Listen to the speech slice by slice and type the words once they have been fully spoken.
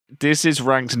This is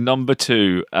ranked number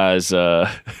 2 as the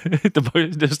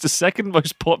second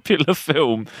most popular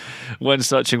film when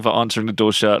searching for Answering the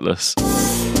Door Shirtless.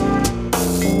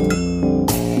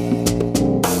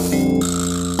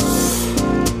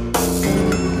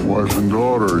 Wife and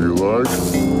daughter, you like?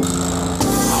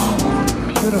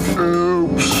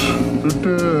 Oops, they're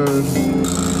dead.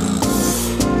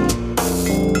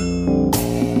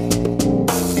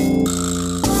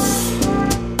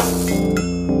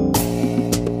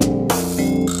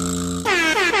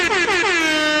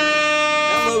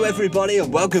 Everybody,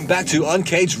 and welcome back to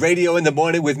Uncaged Radio in the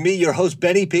Morning with me, your host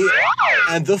Benny P,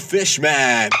 and the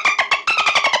Fishman.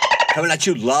 Coming at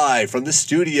you live from the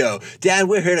studio. Dan,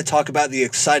 we're here to talk about the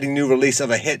exciting new release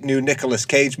of a hit new Nicolas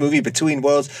Cage movie, Between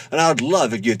Worlds, and I would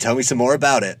love if you'd tell me some more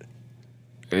about it.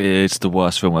 It's the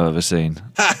worst film I've ever seen.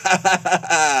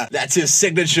 That's his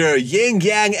signature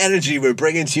yin-yang energy we're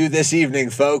bringing to you this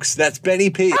evening, folks. That's Benny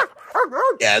P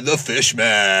and the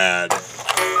Fishman.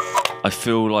 I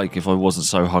feel like if I wasn't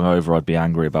so hungover, I'd be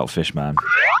angry about Fishman.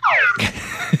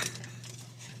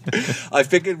 I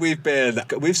figured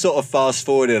we've sort of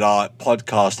fast-forwarded our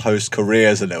podcast host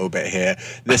careers a little bit here.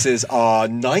 This is our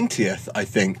 90th, I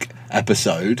think,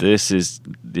 episode. This is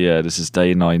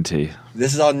day 90.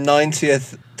 This is our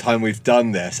 90th time we've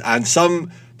done this, and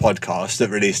some podcasts that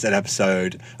released an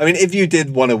episode, I mean, if you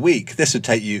did one a week, this would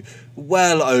take you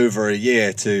well over a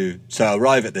year to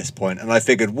arrive at this point. And I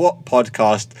figured, what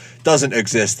podcast doesn't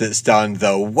exist that's done the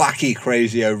wacky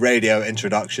Crazio radio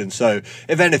introduction? So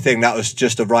if anything, that was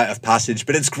just a rite of passage.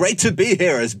 But it's great to be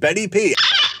here as Benny P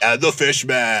and the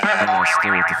Fishman. Oh,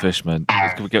 still with the Fishman.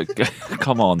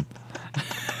 Come on.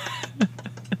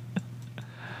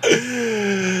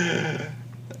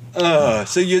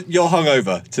 So you're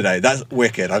hungover today. That's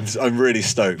wicked. I'm really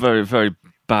stoked. Very, very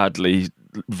badly,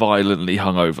 violently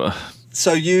hungover.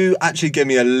 So you actually gave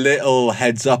me a little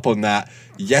heads up on that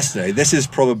yesterday. This is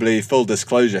probably, full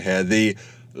disclosure here, the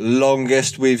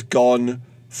longest we've gone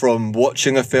from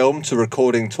watching a film to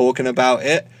recording talking about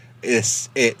it. It's.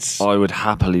 I would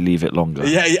happily leave it longer.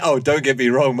 Yeah. Oh, don't get me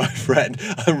wrong, my friend.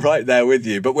 I'm right there with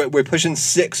you. But we're pushing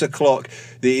 6 o'clock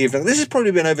the evening. This has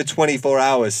probably been over 24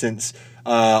 hours since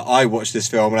I watched this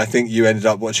film, and I think you ended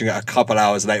up watching it a couple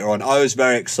hours later on. I was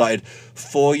very excited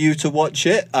for you to watch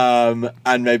it, and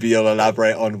maybe you'll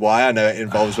elaborate on why. I know it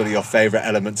involves one of your favourite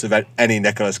elements of any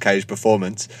Nicolas Cage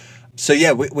performance. So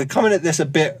yeah, we're coming at this a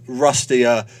bit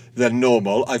rustier than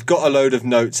normal. I've got a load of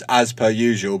notes as per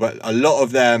usual, but a lot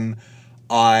of them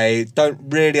I don't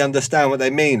really understand what they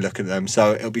mean looking at them.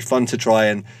 So it'll be fun to try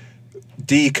and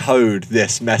decode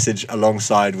this message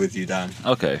alongside with you, Dan.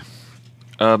 Okay.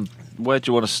 Where do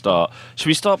you want to start? Should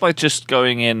we start by just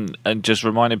going in and just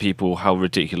reminding people how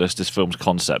ridiculous this film's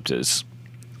concept is?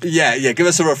 Yeah, give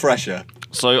us a refresher.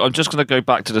 So I'm just going to go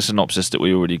back to the synopsis that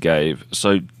we already gave.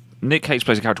 So Nick Cage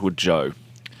plays a character called Joe.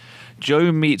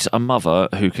 Joe meets a mother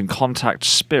who can contact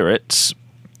spirits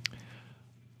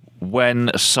when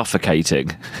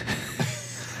suffocating.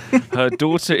 Her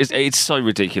daughter is... It's so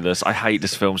ridiculous. I hate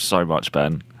this film so much,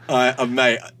 Ben.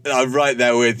 Mate, I'm right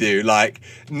there with you. Like,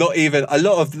 not even... A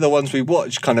lot of the ones we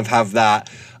watch kind of have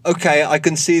that... Okay, I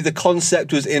can see the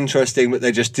concept was interesting, but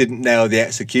they just didn't nail the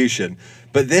execution.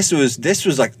 But this was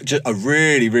like just a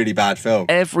really, really bad film.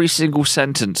 Every single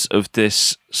sentence of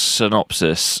this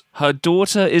synopsis. Her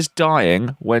daughter is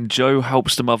dying when Joe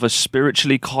helps the mother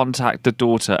spiritually contact the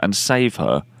daughter and save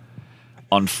her.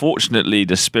 Unfortunately,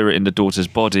 the spirit in the daughter's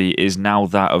body is now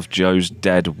that of Joe's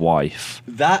dead wife.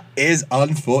 That is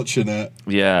unfortunate.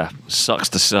 Yeah, sucks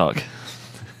to suck.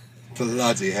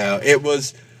 Bloody hell. It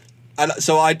was... And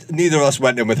so neither of us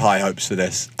went in with high hopes for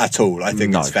this at all, I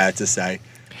think it's fair to say.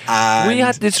 And we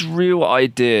had this real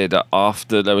idea that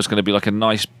after there was going to be like a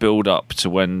nice build-up to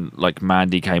when like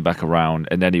Mandy came back around,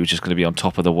 and then he was just going to be on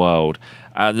top of the world.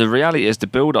 And the reality is the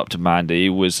build-up to Mandy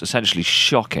was essentially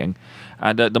shocking.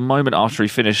 And at the moment after he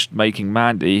finished making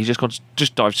Mandy, he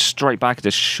just dived straight back into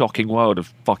this shocking world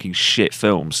of fucking shit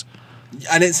films.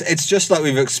 And it's just like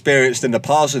we've experienced in the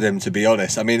past with him, to be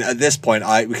honest. I mean, at this point,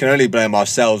 we can only blame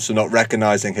ourselves for not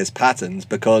recognising his patterns,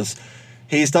 because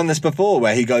he's done this before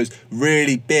where he goes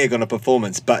really big on a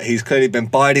performance, but he's clearly been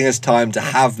biding his time to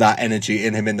have that energy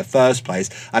in him in the first place,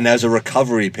 and there's a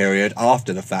recovery period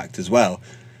after the fact as well.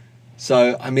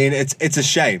 So, I mean, it's a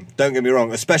shame, don't get me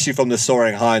wrong, especially from the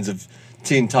soaring heights of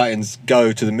Teen Titans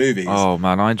Go to the movies. Oh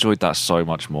man, I enjoyed that so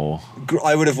much more.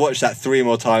 I would have watched that 3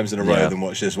 more times in a row than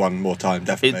watch this one more time,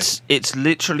 definitely. It's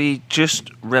literally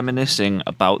just reminiscing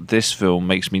about this film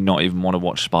makes me not even want to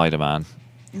watch Spider-Man.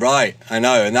 Right, I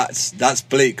know, and that's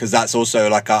bleak because that's also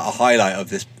like a highlight of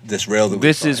this reel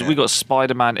that we got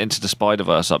Spider-Man Into the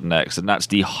Spider-Verse up next, and that's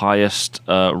the highest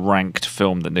ranked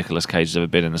film that Nicolas Cage has ever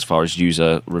been in as far as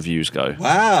user reviews go.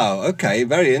 Wow. Okay.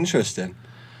 Very interesting.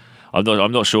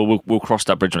 I'm not sure. We'll cross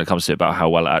that bridge when it comes to it about how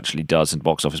well it actually does in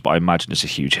box office, but I imagine it's a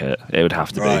huge hit. It would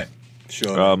have to Right. be.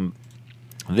 Sure.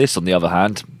 This, on the other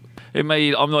hand, it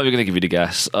made. I'm not even going to give you the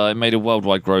guess. It made a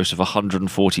worldwide gross of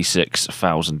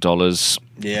 $146,000.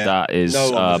 Yeah. That is.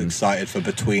 No one was excited for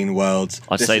Between Worlds.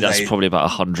 I'd say that's probably about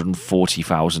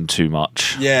 140,000 too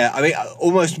much. Yeah, I mean,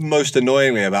 almost most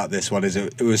annoyingly about this one is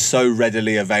it was so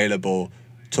readily available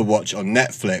to watch on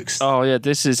Netflix. Oh yeah,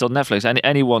 this is on Netflix.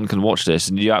 Anyone can watch this,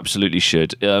 and you absolutely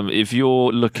should. If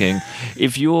you're looking,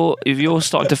 if you're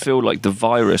starting to feel like the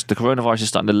coronavirus is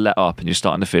starting to let up, and you're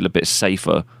starting to feel a bit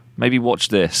safer, maybe watch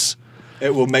this.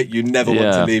 It will make you never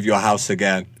want to leave your house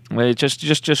again. Well,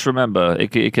 just remember,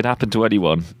 it could happen to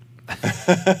anyone.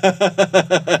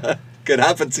 Could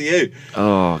happen to you.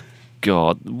 Oh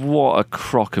God, what a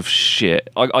crock of shit!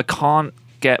 I can't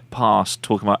get past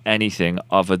talking about anything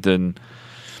other than.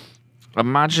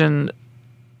 Imagine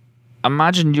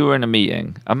you're in a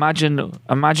meeting.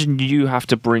 Imagine you have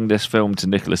to bring this film to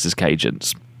Nicolas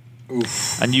Cage's,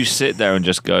 and you sit there and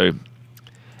just go.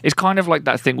 It's kind of like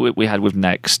that thing we had with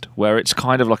Next, where it's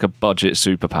kind of like a budget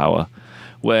superpower,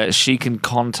 where she can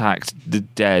contact the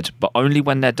dead, but only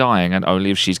when they're dying and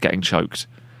only if she's getting choked.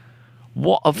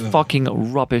 What a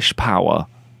fucking rubbish power!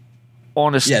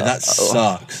 Honestly, Yeah, that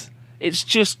sucks. It's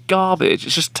just garbage.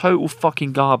 It's just total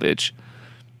fucking garbage.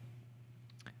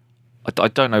 I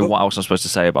don't know what else I'm supposed to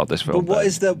say about this film. But what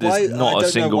is the why? There's not a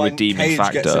single redeeming Cage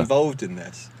factor. Gets involved in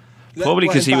this. Probably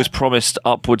because he was fact- promised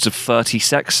upwards of 30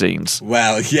 sex scenes.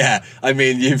 Well, yeah. I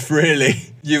mean, you've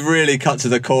really cut to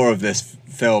the core of this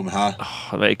film, huh?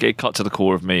 It cut to the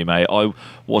core of me, mate. I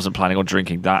wasn't planning on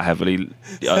drinking that heavily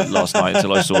last night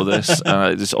until I saw this.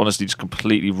 This honestly just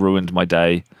completely ruined my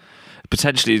day.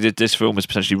 Potentially, this film has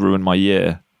potentially ruined my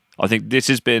year. I think this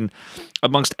has been,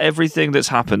 amongst everything that's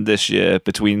happened this year,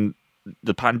 between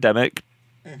the pandemic,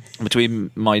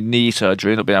 between my knee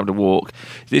surgery and not being able to walk,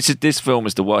 this film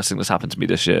is the worst thing that's happened to me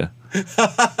this year.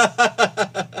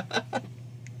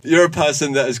 You're a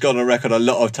person that has gone on record a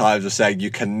lot of times of saying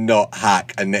you cannot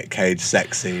hack a Nick Cage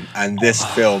sex scene, and this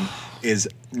film is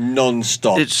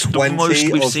non-stop. It's 20 the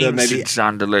most we've of seen them, maybe. since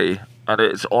Xander Lee, and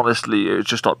it's honestly it was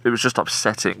just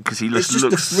upsetting because he It's just just the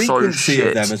looks so frequency shit,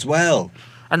 of them as well.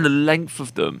 and the length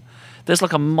of them. There's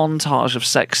like a montage of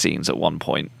sex scenes at one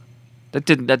point. That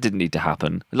didn't need to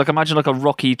happen. Like imagine like a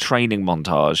Rocky training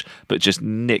montage, but just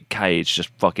Nick Cage just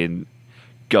fucking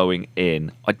going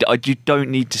in. You don't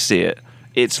need to see it.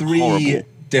 It's 3 horrible.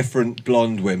 different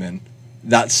blonde women.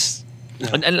 That's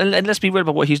And let's be real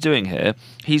about what he's doing here.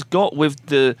 He's got with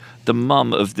the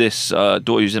mum of this daughter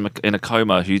who's in a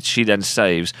coma, who she then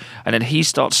saves, and then he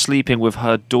starts sleeping with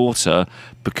her daughter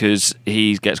because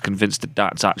he gets convinced that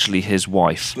that's actually his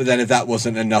wife. But then if that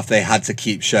wasn't enough, they had to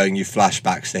keep showing you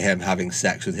flashbacks to him having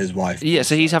sex with his wife. Yeah,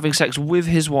 so he's having sex with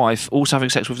his wife, also having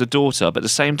sex with the daughter, but at the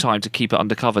same time, to keep it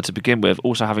undercover to begin with,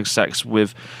 also having sex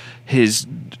with his...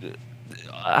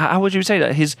 How would you say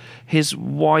that? His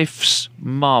wife's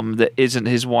mum that isn't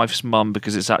his wife's mum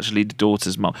because it's actually the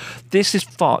daughter's mum. This is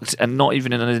fucked, and not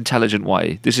even in an intelligent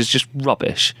way. This is just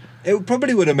rubbish. It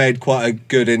probably would have made quite a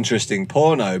good, interesting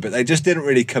porno, but they just didn't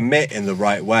really commit in the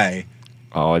right way.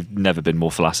 Oh, I've never been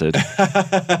more flaccid.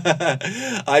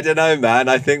 I don't know, man.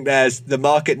 I think the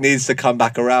market needs to come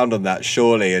back around on that,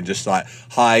 surely, and just like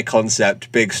high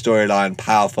concept, big storyline,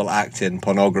 powerful acting,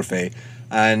 pornography.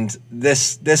 And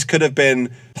this could have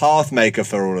been pathmaker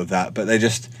for all of that, but they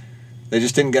just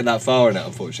didn't get that far in it,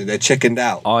 unfortunately. They chickened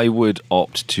out. I would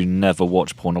opt to never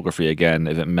watch pornography again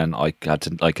if it meant I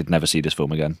could never see this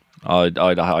film again. I'd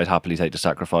happily take the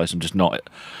sacrifice. I'm just not.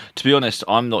 To be honest,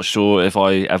 I'm not sure if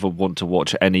I ever want to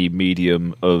watch any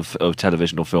medium of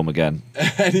television or film again.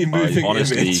 Any moving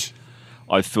image.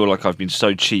 I feel like I've been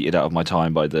so cheated out of my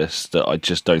time by this that I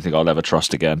just don't think I'll ever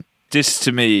trust again. This,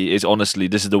 to me, is honestly,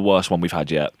 this is the worst one we've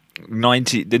had yet. The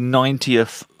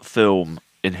 90th film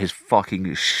in his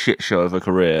fucking shit show of a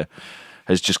career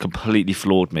has just completely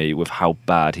floored me with how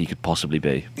bad he could possibly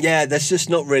be. Yeah, there's just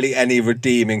not really any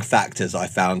redeeming factors I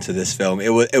found to this film.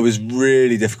 It was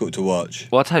really difficult to watch.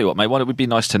 Well, I'll tell you what, mate, why don't we be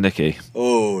nice to Nicky?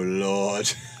 Oh,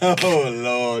 Lord. Oh,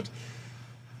 Lord.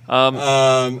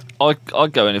 I'll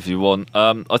go in if you want.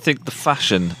 I think the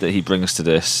fashion that he brings to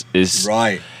this is...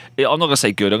 Right. I'm not going to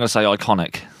say good, I'm going to say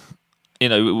iconic. You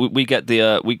know, we get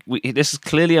the... This is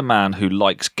clearly a man who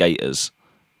likes gaiters.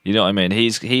 You know what I mean?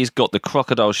 He's got the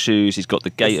crocodile shoes. He's got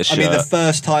the gator shirt. I mean, the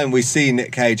first time we see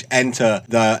Nick Cage enter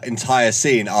the entire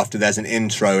scene after there's an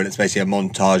intro and it's basically a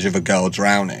montage of a girl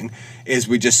drowning, is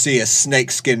we just see a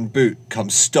snakeskin boot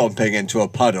come stomping into a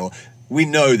puddle. We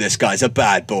know this guy's a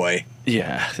bad boy.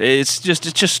 Yeah, it's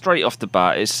just straight off the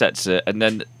bat. It sets it, and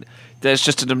then there's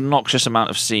just an obnoxious amount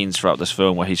of scenes throughout this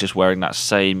film where he's just wearing that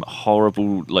same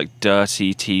horrible, like,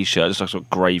 dirty T-shirt. It's like sort of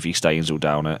gravy stains all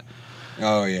down it.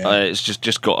 Oh yeah, it's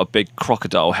just got a big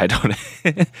crocodile head on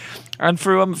it. And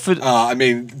I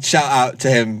mean, shout out to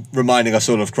him reminding us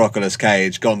all of Crocodile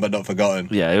Cage, gone but not forgotten.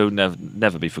 Yeah, he'll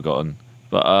never be forgotten.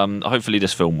 But hopefully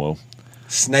this film will.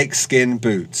 Snakeskin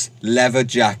boots, leather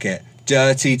jacket,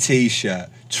 dirty T-shirt,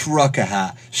 trucker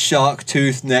hat, shark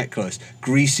tooth necklace,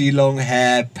 greasy long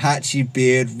hair, patchy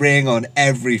beard, ring on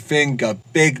every finger,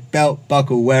 big belt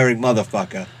buckle wearing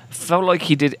motherfucker. Felt like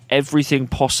he did everything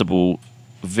possible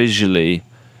visually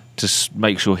to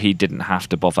make sure he didn't have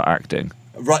to bother acting.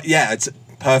 Right, yeah, it's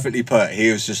perfectly put.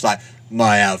 He was just like,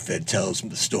 my outfit tells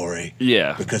the story.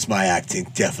 Yeah. Because my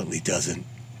acting definitely doesn't.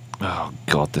 Oh,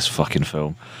 God, this fucking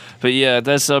film. But yeah,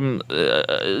 there's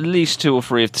at least 2 or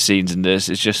 3 of the scenes in this.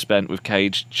 It's just spent with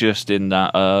Cage just in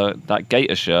that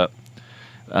gator shirt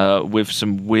with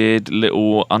some weird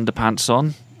little underpants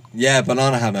on. Yeah,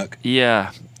 banana hammock.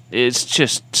 Yeah. It's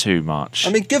just too much.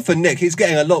 I mean, good for Nick. He's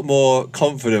getting a lot more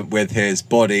confident with his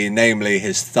body, namely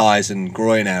his thighs and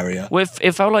groin area.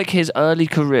 It felt like his early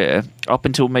career, up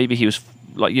until maybe he was,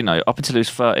 like, you know, up until he was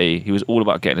 30, he was all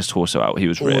about getting his torso out. He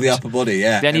was ripped. All the upper body,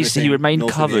 yeah. Then he remained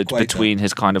covered between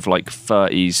his kind of like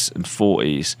 30s and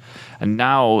 40s. And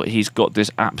now he's got this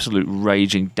absolute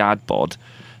raging dad bod.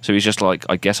 So he's just like,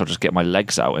 I guess I'll just get my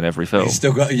legs out in every film. He's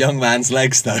still got a young man's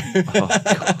legs, though. Oh,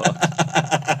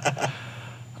 God.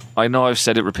 I know I've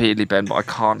said it repeatedly, Ben, but I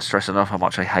can't stress enough how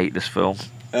much I hate this film.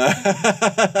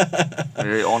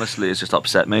 It honestly has just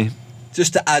upset me.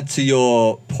 Just to add to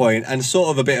your point, and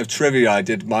sort of a bit of trivia I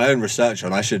did my own research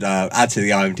on, I should add to the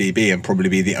IMDb and probably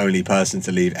be the only person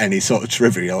to leave any sort of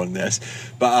trivia on this.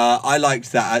 But I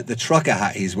liked that the trucker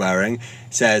hat he's wearing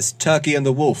says Turkey and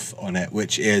the Wolf on it,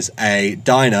 which is a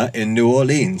diner in New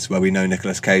Orleans where we know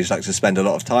Nicolas Cage likes to spend a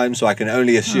lot of time. So I can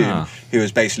only assume he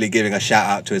was basically giving a shout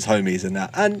out to his homies and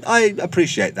that. And I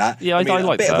appreciate that. Yeah, I mean,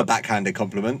 like a bit that. of a backhanded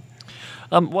compliment.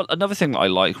 Another thing that I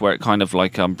like, where it kind of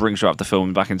like brings you out of the film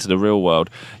and back into the real world.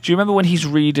 Do you remember when he's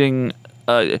reading?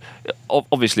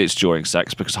 Obviously, it's during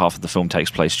sex because half of the film takes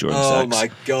place during sex. Oh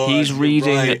my God! He's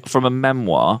reading from a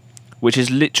memoir, which is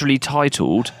literally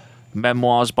titled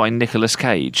 "Memoirs by Nicolas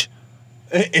Cage."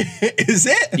 Is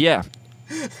it? Yeah.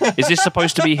 Is this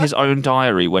supposed to be his own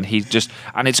diary when he just?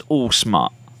 And it's all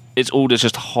smut. It's all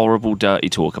just horrible, dirty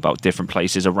talk about different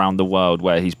places around the world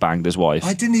where he's banged his wife.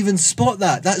 I didn't even spot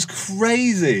that. That's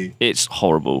crazy. It's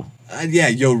horrible. And yeah,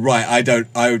 you're right. I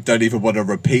don't even want to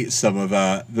repeat some of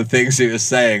the things he was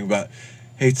saying, but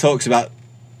he talks about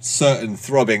certain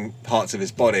throbbing parts of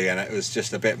his body, and it was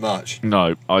just a bit much.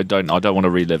 No, I don't want to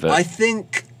relive it. I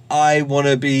think I want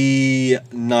to be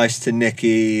nice to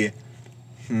Nicky.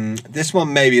 This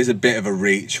one maybe is a bit of a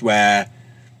reach where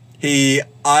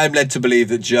I'm led to believe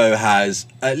that Joe has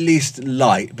at least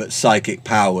light but psychic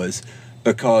powers,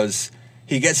 because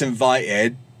he gets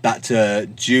invited back to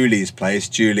Julie's place.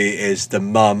 Julie is the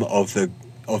mum of the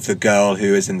girl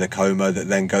who is in the coma that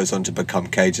then goes on to become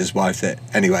Cage's wife.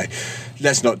 Anyway,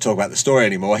 let's not talk about the story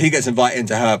anymore. He gets invited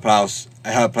into her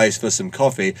place for some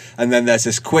coffee, and then there's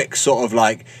this quick sort of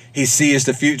like, he sees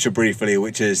the future briefly,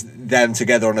 which is them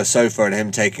together on a sofa and him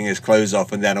taking his clothes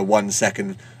off, and then a 1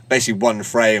 second, basically one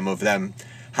frame of them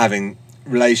having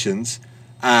relations.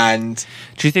 And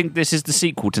do you think this is the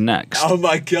sequel to Next? Oh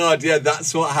my God, yeah,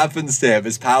 that's what happens to him.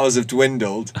 His powers have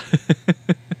dwindled.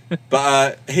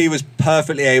 But he was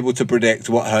perfectly able to predict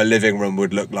what her living room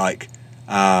would look like.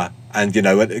 And, you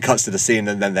know, when it cuts to the scene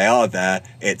and then they are there,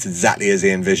 it's exactly as he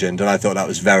envisioned. And I thought that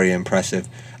was very impressive.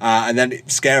 And then,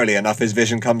 scarily enough, his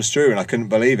vision comes true, and I couldn't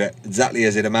believe it. Exactly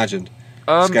as he'd imagined.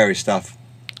 Scary stuff.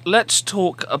 Let's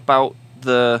talk about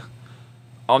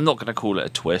I'm not going to call it a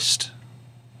twist.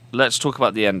 Let's talk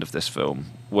about the end of this film,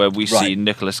 where we see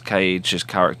Nicolas Cage's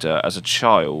character as a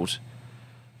child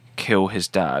kill his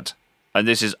dad. And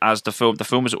this is as the film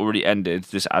has already ended.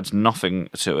 This adds nothing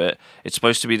to it. It's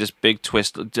supposed to be this big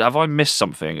twist. Have I missed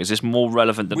something? Is this more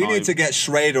relevant than We need to get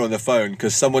Schrader on the phone,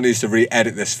 because someone needs to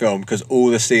re-edit this film, because all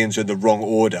the scenes are in the wrong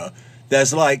order.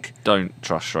 There's like... Don't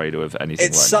trust Schrader with anything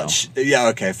it's right such... now. Yeah,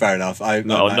 okay, fair enough.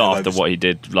 Not after what he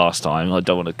did last time. I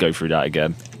don't want to go through that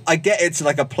again. I get it's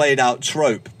like a played out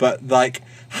trope, but like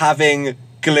having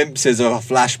glimpses of a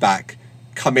flashback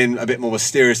come in a bit more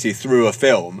mysteriously through a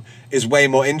film is way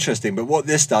more interesting. But what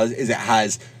this does is it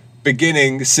has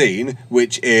beginning scene,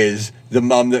 which is the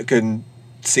mum that can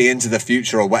see into the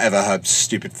future or whatever her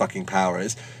stupid fucking power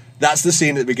is. That's the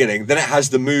scene at the beginning. Then it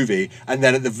has the movie, and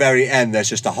then at the very end there's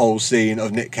just a whole scene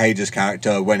of Nick Cage's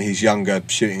character when he's younger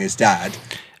shooting his dad.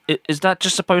 Is that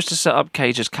just supposed to set up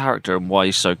Cage's character and why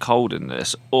he's so cold in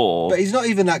this? Or But he's not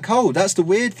even that cold. That's the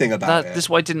weird thing about it. this is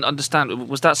what I didn't understand.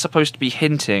 Was that supposed to be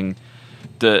hinting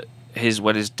that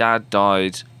when his dad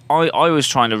died? I was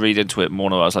trying to read into it more,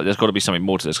 and I was like, there's got to be something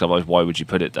more to this, otherwise why would you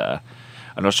put it there?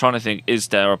 And I was trying to think, is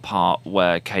there a part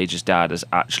where Cage's dad has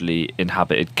actually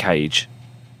inhabited Cage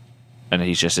and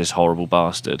he's just this horrible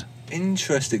bastard?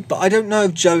 Interesting. But I don't know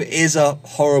if Joe is a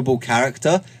horrible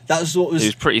character. That's what was... He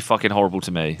was pretty fucking horrible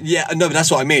to me. Yeah, no, but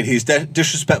that's what I mean. He's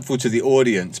disrespectful to the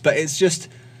audience. But it's just...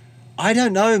 I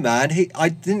don't know, man. I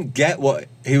didn't get what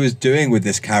he was doing with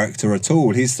this character at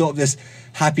all. He's sort of this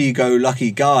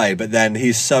happy-go-lucky guy, but then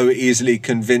he's so easily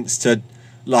convinced to,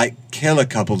 like, kill a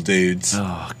couple dudes.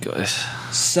 Oh, God.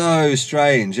 So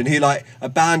strange. And he, like,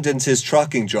 abandons his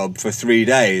trucking job for 3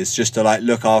 days just to, like,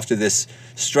 look after this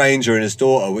stranger and his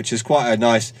daughter, which is quite a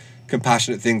nice,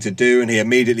 compassionate thing to do. And he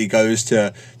immediately goes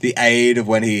to the aid of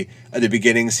when he, at the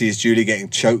beginning, sees Julie getting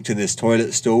choked in this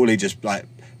toilet stall. He just, like,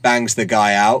 bangs the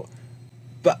guy out.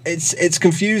 But it's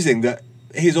confusing that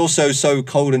he's also so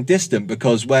cold and distant,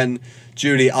 because when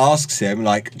Julie asks him,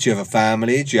 like, do you have a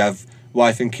family? Do you have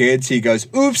wife and kids? He goes,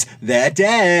 oops, they're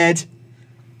dead.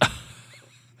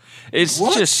 It's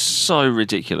What? just so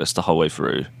ridiculous the whole way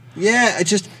through. Yeah,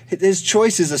 his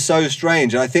choices are so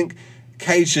strange. And I think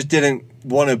Cage just didn't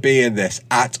want to be in this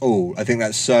at all. I think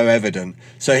that's so evident.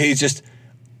 So he's just...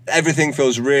 Everything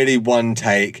feels really one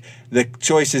take. The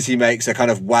choices he makes are kind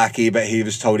of wacky, but he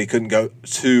was told he couldn't go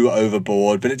too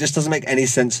overboard. But it just doesn't make any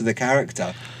sense to the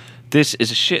character. This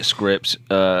is a shit script.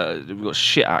 We've got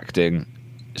shit acting.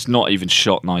 It's not even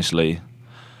shot nicely.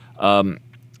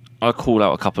 I'll call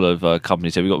out a couple of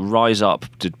companies here. We've got Rise Up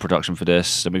did production for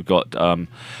this. And we've got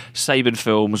Saban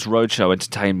Films, Roadshow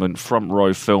Entertainment, Front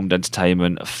Row Filmed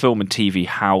Entertainment, Film and TV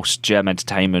House, Gem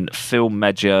Entertainment, Film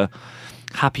Media,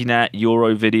 HappyNet,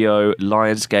 Euro Video,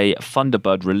 Lionsgate,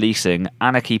 Thunderbird Releasing,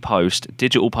 Anarchy Post,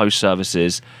 Digital Post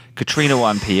Services, Katrina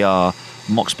One PR,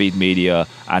 Mockspeed Media,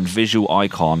 and Visual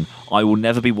Icon. I will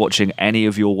never be watching any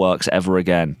of your works ever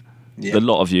again. Yeah. The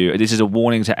lot of you. This is a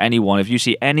warning to anyone. If you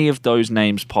see any of those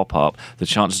names pop up, the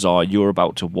chances are you're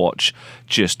about to watch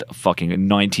just fucking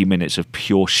 90 minutes of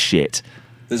pure shit.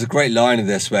 There's a great line in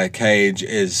this where Cage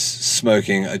is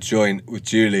smoking a joint with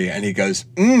Julie and he goes,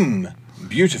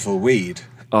 beautiful weed.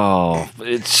 Oh,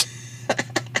 it's...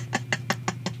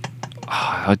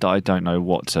 I don't know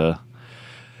what to...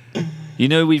 You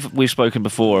know, we've spoken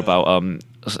before about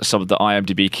some of the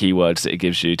IMDb keywords that it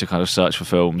gives you to kind of search for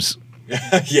films.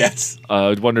 Yes.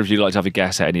 I'd wonder if you'd like to have a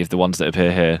guess at any of the ones that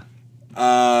appear here.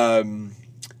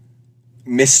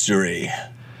 Mystery.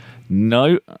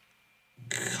 No.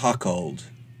 Cuckold.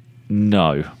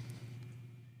 No.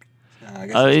 I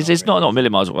guess It's not a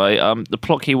million miles away. The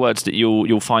plot keywords that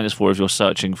you'll find us for if you're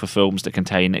searching for films that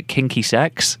contain kinky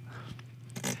sex,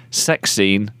 sex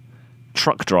scene,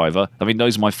 truck driver. I mean,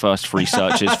 those are my first three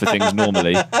searches for things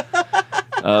normally.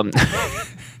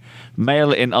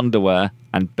 Male in underwear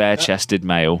and bare-chested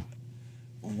male.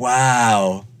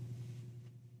 Wow.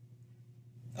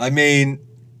 I mean,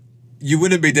 you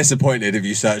wouldn't be disappointed if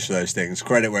you searched those things.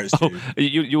 Credit where it's due.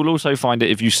 You'll also find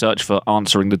it if you search for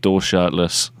answering the door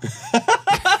shirtless.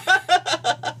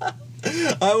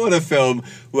 I want a film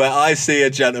where I see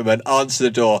a gentleman answer the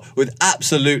door with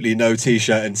absolutely no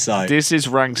t-shirt in sight. This is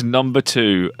ranked number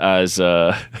 2 as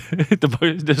the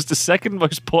second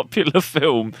most popular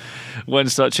film when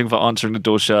searching for answering the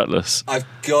door shirtless. I've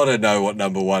got to know what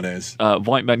number 1 is.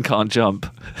 White Men Can't Jump.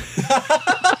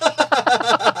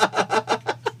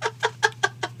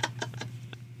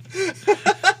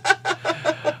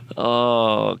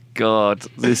 Oh, God.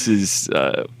 This is...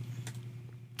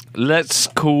 let's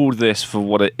call this for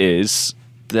what it is.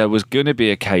 There was going to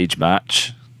be a cage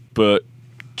match, but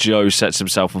Joe sets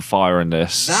himself on fire in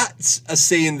this. That's a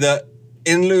scene that,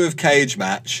 in lieu of cage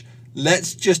match,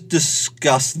 let's just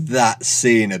discuss that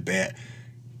scene a bit.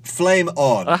 Flame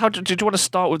on. Did you want to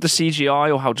start with the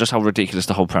CGI or how ridiculous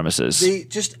the whole premise is?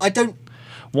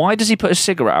 Why does he put a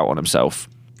cigarette out on himself?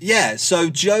 Yeah, so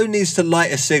Joe needs to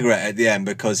light a cigarette at the end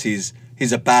because he's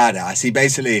he's a badass. He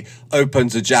basically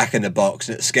opens a Jack in the Box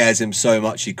and it scares him so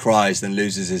much he cries, then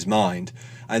loses his mind.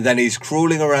 And then he's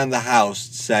crawling around the house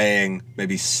saying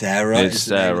maybe Sarah. It's is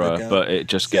the name of the Sarah, girl. but it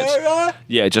just gets Sarah?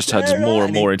 it just turns Sarah? more and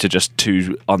And he- more into just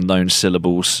two unknown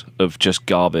syllables of just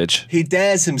garbage. He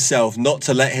dares himself not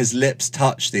to let his lips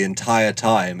touch the entire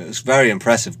time. It was very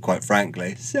impressive, quite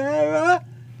frankly. Sarah?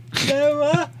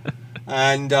 Sarah?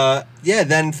 And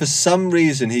then for some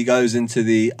reason he goes into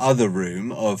the other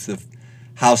room of the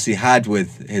house he had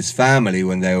with his family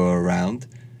when they were around,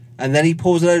 and then he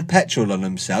pours a load of petrol on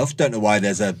himself. Don't know why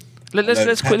there's a.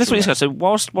 Let's quickly discuss. So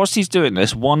whilst he's doing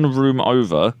this, one room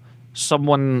over,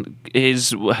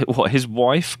 his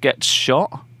wife gets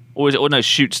shot, or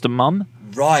shoots the mum.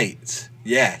 Right.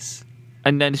 Yes.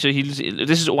 And then this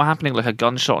is all happening, like a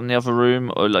gunshot in the other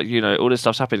room, or all this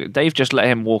stuff's happening. Dave just let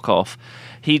him walk off.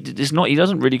 He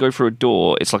doesn't really go through a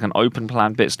door. It's like an open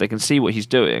plan bit, so they can see what he's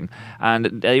doing, and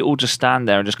they all just stand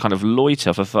there and just kind of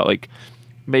loiter for like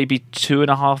maybe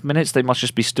 2.5 minutes. They must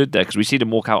just be stood there because we see them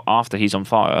walk out after he's on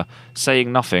fire,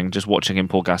 saying nothing, just watching him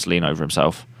pour gasoline over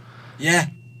himself. Yeah.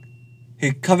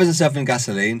 He covers himself in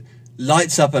gasoline,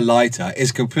 lights up a lighter,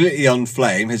 is completely on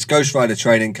flame. His Ghost Rider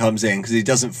training comes in because he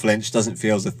doesn't flinch, doesn't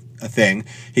feel a thing.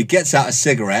 He gets out a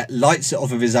cigarette, lights it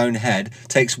off of his own head,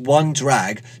 takes one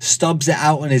drag, stubs it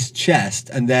out on his chest,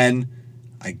 and then,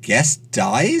 I guess,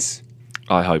 dies?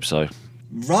 I hope so.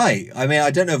 Right. I mean,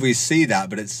 I don't know if we see that,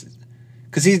 but it's...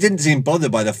 Because he didn't seem bothered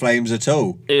by the flames at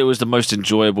all. It was the most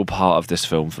enjoyable part of this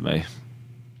film for me,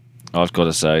 I've got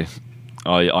to say.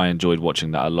 I enjoyed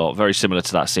watching that a lot. Very similar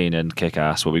to that scene in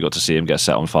Kick-Ass where we got to see him get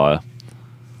set on fire.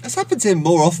 That's happened to him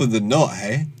more often than not,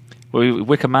 hey?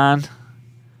 Wicker Man,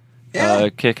 Yeah.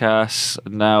 Kick-Ass,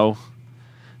 now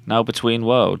Between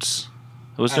Worlds.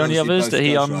 Was there And any obviously others both that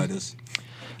he Ghost Riders.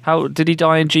 How did he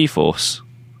die in G-Force?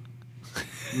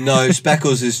 No,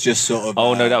 Speckles is just sort of...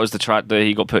 Oh no, that was the track that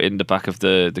he got put in the back of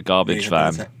the garbage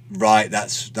van. Right,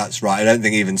 that's right. I don't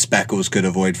think even Speckles could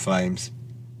avoid flames.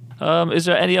 Is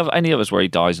there any others where he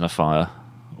dies in a fire,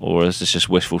 or is this just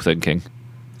wishful thinking?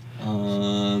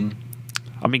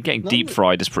 I mean, getting deep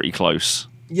fried is pretty close.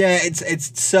 Yeah,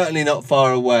 it's certainly not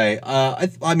far away.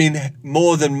 I mean,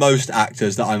 more than most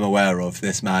actors that I'm aware of,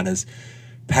 this man has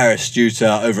perished due to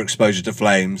overexposure to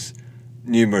flames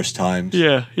numerous times.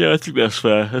 Yeah, I think that's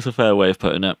fair. That's a fair way of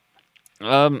putting it.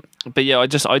 But yeah, I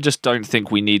just don't think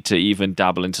we need to even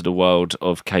dabble into the world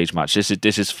of cage match. This is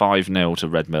 5-0 to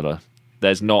Red Miller.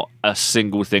 There's not a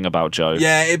single thing about Joe.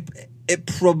 Yeah, it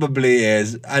probably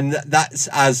is, and that's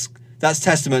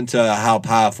testament to how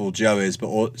powerful Joe is.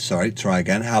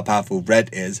 How powerful Red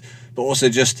is, but also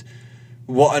just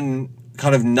what an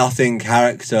kind of nothing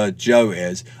character Joe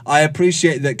is. I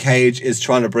appreciate that Cage is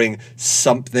trying to bring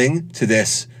something to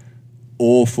this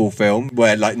awful film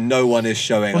where like no one is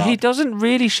showing up. He doesn't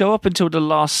really show up until the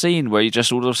last scene where he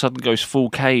just all of a sudden goes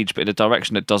full Cage, but in a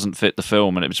direction that doesn't fit the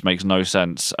film, and it just makes no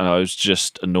sense. And I was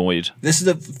just annoyed. This is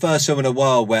the first film in a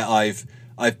while where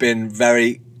I've been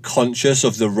very conscious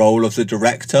of the role of the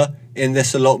director in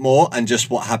this a lot more, and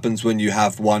just what happens when you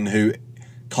have one who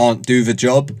can't do the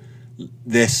job.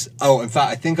 In fact,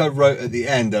 I think I wrote at the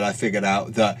end that I figured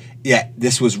out that,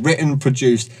 this was written,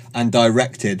 produced, and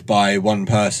directed by one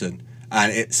person,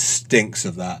 and it stinks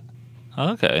of that.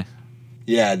 Okay.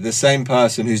 Yeah, the same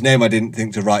person whose name I didn't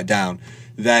think to write down.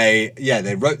 They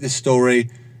wrote this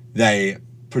story, they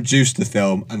produced the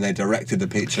film, and they directed the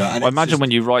picture. And I imagine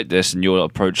when you write this and you're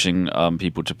approaching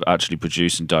people to actually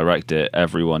produce and direct it,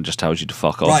 everyone just tells you to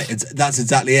fuck off. Right, that's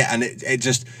exactly it, and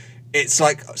it's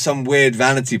like some weird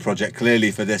vanity project,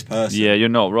 clearly, for this person. Yeah, you're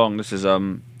not wrong. This is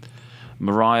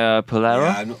Mariah Polera.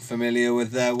 Yeah, I'm not familiar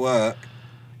with their work.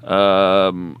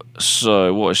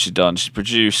 So what has she done? She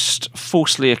produced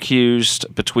Falsely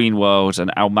Accused, Between Worlds,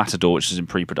 and El Matador, which is in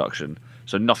pre-production.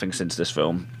 So nothing since this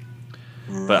film.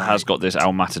 But has got this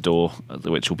El Matador,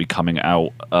 which will be coming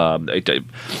out. I'm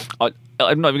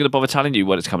not even going to bother telling you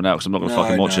when it's coming out because I'm not going to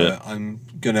fucking watch it. I'm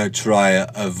going to try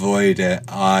avoid it.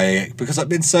 Because I've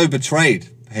been so betrayed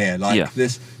here.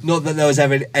 This. Not that there was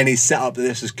ever any setup that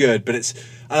this was good, but it's.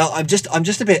 I'm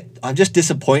just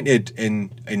disappointed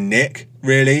in Nick.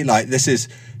 Really,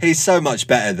 he's so much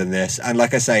better than this, and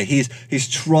like I say, he's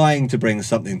trying to bring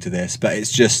something to this, but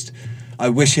it's just. I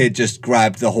wish he'd just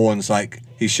grabbed the horns like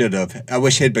he should have. I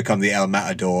wish he'd become the El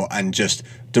Matador and just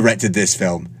directed this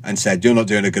film and said, "You're not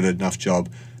doing a good enough job.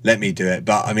 Let me do it."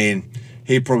 But I mean,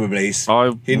 he probably.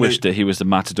 I wish that he was the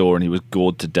Matador and he was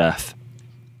gored to death.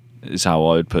 Is how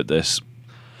I would put this.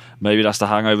 Maybe that's the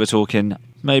Hangover talking.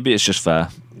 Maybe it's just fair.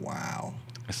 Wow.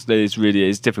 It's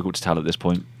difficult to tell at this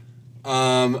point.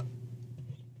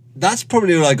 That's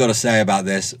probably all I got to say about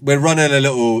this. We're running a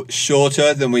little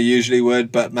shorter than we usually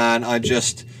would, but man, I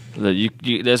just... Look,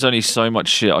 there's only so much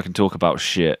shit I can talk about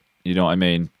shit. You know what I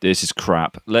mean? This is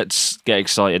crap. Let's get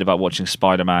excited about watching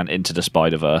Spider-Man Into the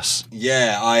Spider-Verse.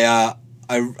 Yeah,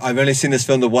 I've only seen this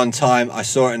film the one time. I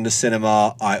saw it in the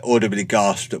cinema. I audibly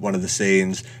gasped at one of the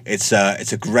scenes. It's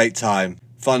a great time.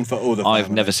 Fun for all the family.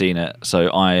 I've never seen it, so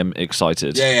I am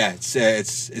excited. Yeah,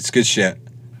 it's good shit.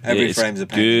 Every frame's a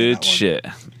painting. Good shit.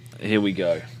 Here we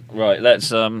go. Right,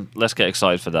 let's get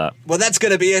excited for that. Well, that's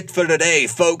going to be it for today,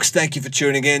 folks. Thank you for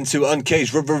tuning in to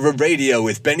Uncaged Radio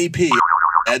with Benny P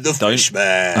and the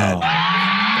Fishman. Oh.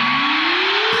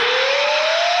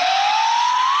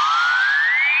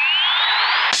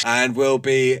 And we'll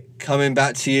be coming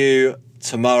back to you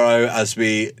tomorrow as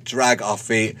we drag our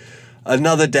feet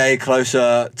another day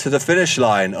closer to the finish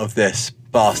line of this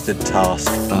bastard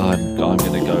task. I'm going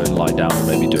to go and lie down and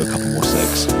maybe do a couple more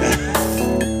six.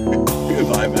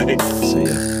 Goodbye, mate. See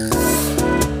ya.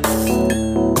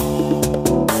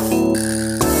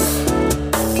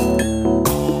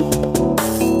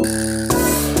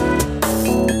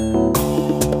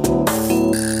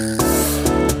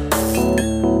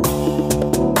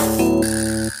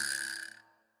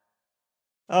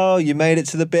 Oh, you made it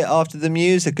to the bit after the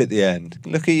music at the end.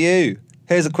 Look at you.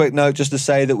 Here's a quick note just to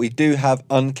say that we do have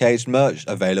Uncaged merch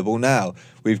available now.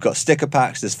 We've got sticker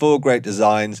packs, there's 4 great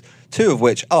designs, 2 of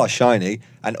which are shiny,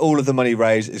 and all of the money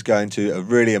raised is going to a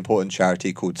really important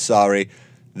charity called Sari.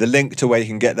 The link to where you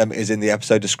can get them is in the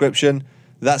episode description.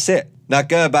 That's it. Now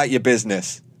go about your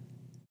business.